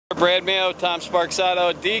Brad Mayo, Tom Sparks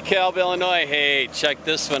Auto, Dekalb, Illinois. Hey, check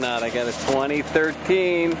this one out. I got a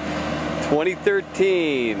 2013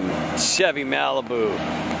 Chevy Malibu.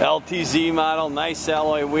 LTZ model, nice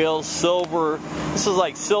alloy wheels, silver. This is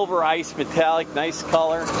like silver ice metallic, nice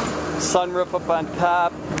color. Sunroof up on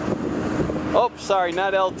top. Oh, sorry,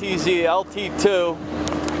 not LTZ,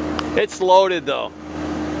 LT2. It's loaded though.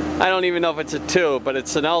 I don't even know if it's a 2, but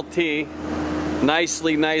it's an LT.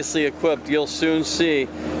 Nicely equipped. You'll soon see.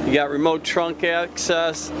 You got remote trunk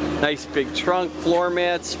access, nice big trunk, floor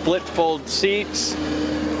mats, split fold seats.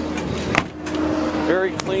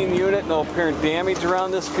 Very clean unit, no apparent damage around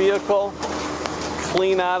this vehicle.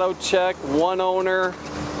 Clean auto check, one owner.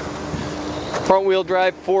 Front wheel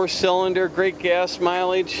drive, 4-cylinder, great gas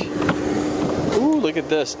mileage. Ooh, look at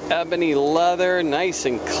this, ebony leather, nice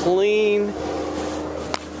and clean.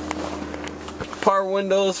 Power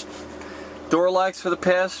windows. Door locks for the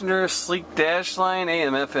passenger, sleek dash line,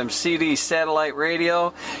 AM, FM, CD, satellite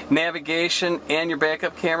radio, navigation, and your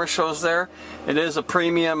backup camera shows there. It is a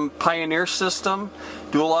premium Pioneer system,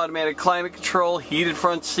 dual automatic climate control, heated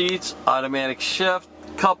front seats, automatic shift,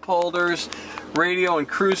 cup holders, radio and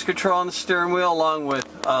cruise control on the steering wheel, along with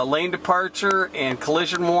lane departure and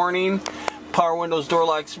collision warning, power windows, door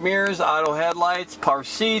locks, mirrors, auto headlights, power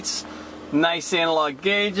seats. Nice analog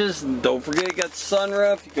gauges, and don't forget you got the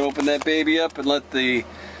sunroof. You can open that baby up and let the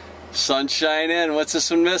sun shine in. What's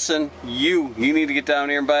this one missing? You need to get down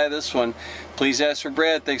here and buy this one. Please ask for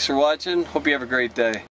Brad. Thanks for watching. Hope you have a great day.